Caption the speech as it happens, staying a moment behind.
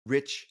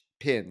rich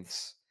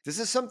pins. This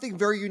is something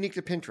very unique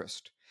to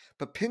Pinterest,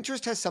 but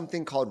Pinterest has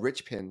something called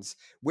rich pins,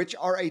 which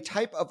are a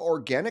type of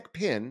organic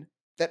pin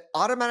that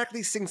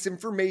automatically syncs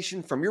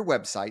information from your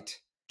website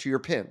to your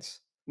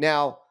pins.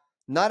 Now,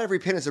 not every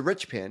pin is a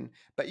rich pin,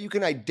 but you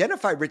can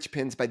identify rich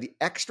pins by the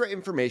extra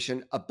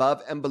information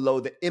above and below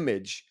the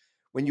image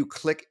when you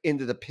click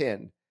into the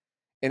pin.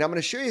 And I'm going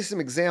to show you some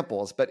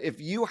examples, but if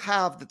you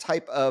have the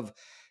type of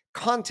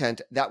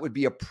content that would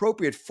be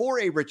appropriate for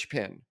a rich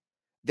pin,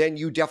 then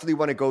you definitely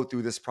want to go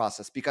through this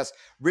process because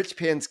rich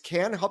pins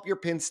can help your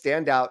pins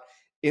stand out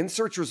in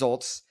search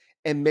results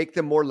and make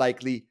them more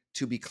likely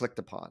to be clicked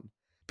upon.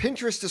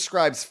 Pinterest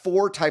describes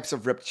 4 types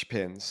of rich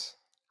pins: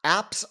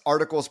 apps,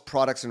 articles,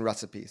 products, and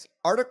recipes.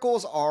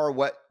 Articles are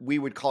what we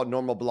would call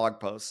normal blog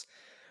posts.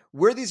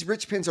 Where these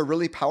rich pins are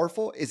really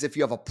powerful is if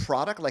you have a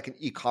product like an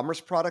e-commerce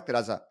product that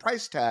has a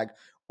price tag,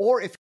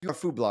 or if you're a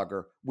food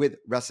blogger with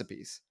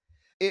recipes.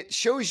 It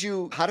shows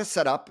you how to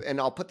set up, and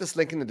I'll put this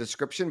link in the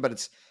description, but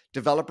it's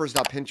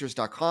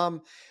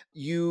developers.pinterest.com.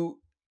 You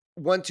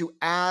want to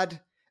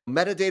add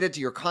metadata to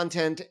your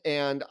content,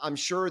 and I'm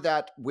sure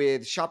that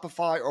with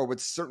Shopify or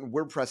with certain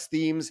WordPress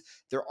themes,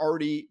 they're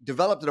already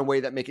developed in a way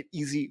that make it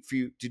easy for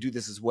you to do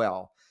this as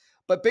well.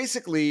 But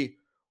basically,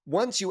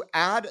 once you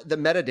add the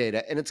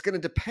metadata, and it's going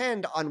to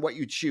depend on what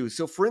you choose.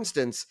 So for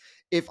instance,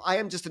 if I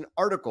am just an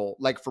article,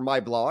 like for my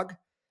blog,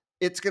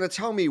 it's going to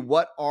tell me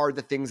what are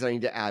the things that I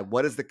need to add.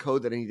 What is the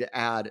code that I need to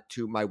add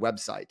to my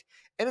website?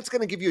 And it's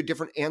going to give you a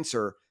different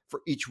answer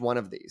for each one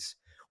of these.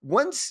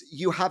 Once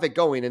you have it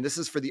going, and this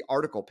is for the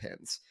article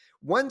pins,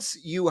 once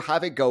you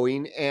have it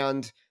going,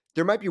 and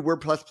there might be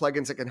WordPress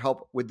plugins that can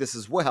help with this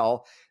as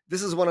well.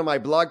 This is one of my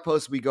blog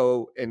posts. We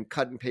go and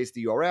cut and paste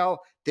the URL.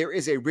 There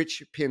is a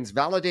rich pins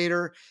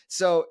validator.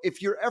 So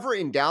if you're ever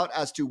in doubt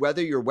as to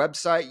whether your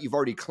website, you've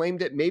already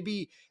claimed it,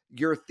 maybe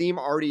your theme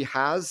already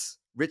has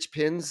rich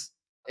pins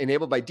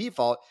enabled by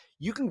default,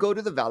 you can go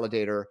to the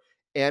validator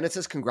and it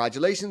says,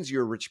 congratulations,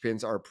 your rich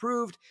pins are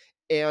approved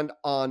and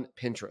on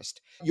Pinterest.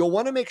 You'll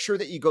want to make sure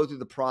that you go through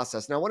the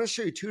process. Now, I want to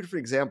show you 2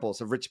 different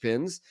examples of rich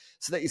pins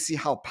so that you see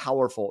how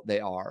powerful they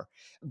are.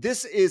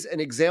 This is an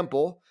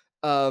example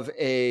of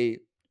a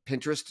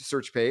Pinterest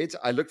search page.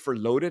 I looked for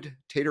loaded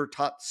tater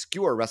tot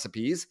skewer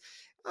recipes.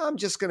 I'm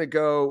just going to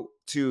go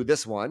to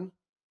this one.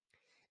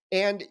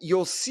 And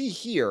you'll see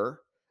here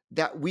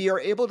that we are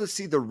able to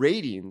see the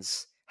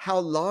ratings, how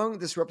long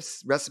this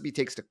recipe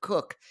takes to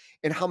cook,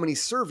 and how many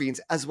servings,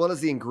 as well as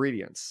the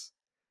ingredients.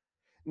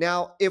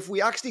 Now, if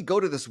we actually go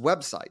to this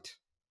website,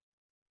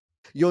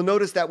 you'll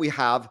notice that we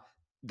have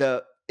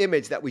the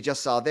image that we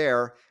just saw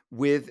there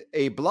with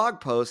a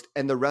blog post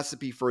and the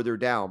recipe further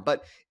down.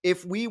 But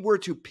if we were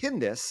to pin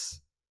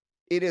this,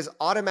 it is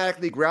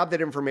automatically grab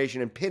that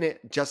information and pin it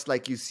just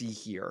like you see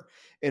here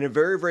in a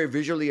very, very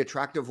visually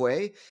attractive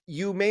way.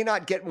 You may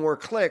not get more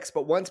clicks,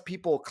 but once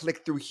people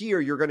click through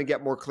here, you're going to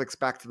get more clicks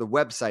back to the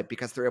website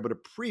because they're able to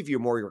preview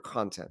more of your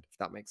content, if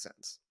that makes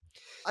sense.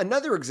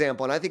 Another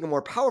example, and I think a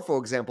more powerful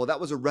example, that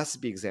was a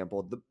recipe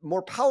example. The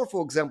more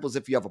powerful example is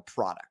if you have a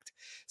product.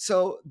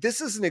 So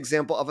this is an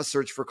example of a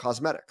search for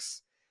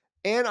cosmetics.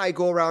 And I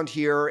go around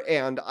here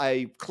and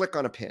I click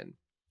on a pin.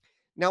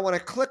 Now, when I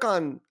click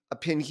on a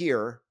pin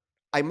here,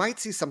 I might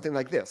see something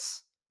like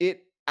this.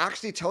 It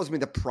actually tells me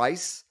the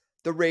price,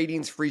 the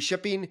ratings, free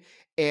shipping,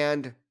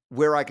 and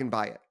where I can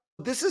buy it.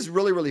 This is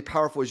really, really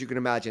powerful, as you can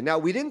imagine. Now,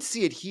 we didn't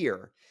see it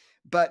here,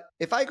 but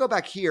if I go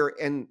back here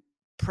and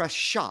press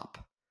shop,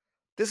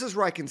 this is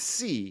where I can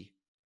see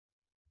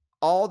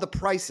all the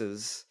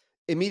prices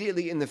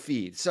immediately in the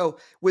feed. So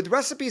with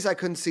recipes, I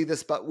couldn't see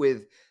this, but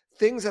with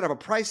things that have a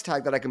price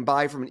tag that I can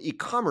buy from an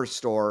e-commerce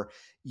store,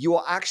 you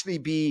will actually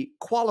be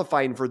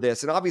qualifying for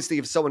this. And obviously,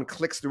 if someone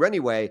clicks through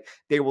anyway,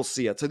 they will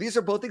see it. So these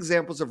are both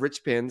examples of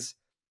rich pins,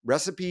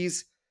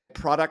 recipes,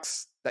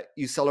 products that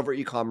you sell over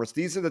e-commerce.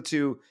 These are the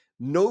 2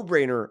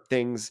 no-brainer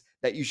things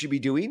that you should be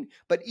doing.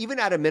 But even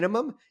at a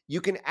minimum,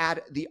 you can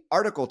add the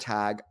article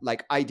tag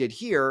like I did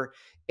here.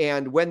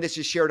 And when this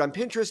is shared on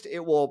Pinterest, it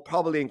will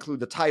probably include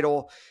the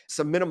title,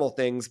 some minimal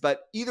things.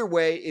 But either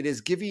way, it is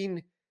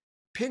giving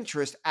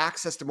Pinterest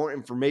access to more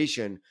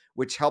information,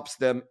 which helps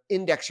them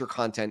index your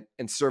content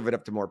and serve it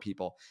up to more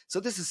people.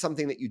 So this is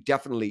something that you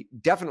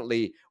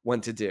definitely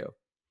want to do.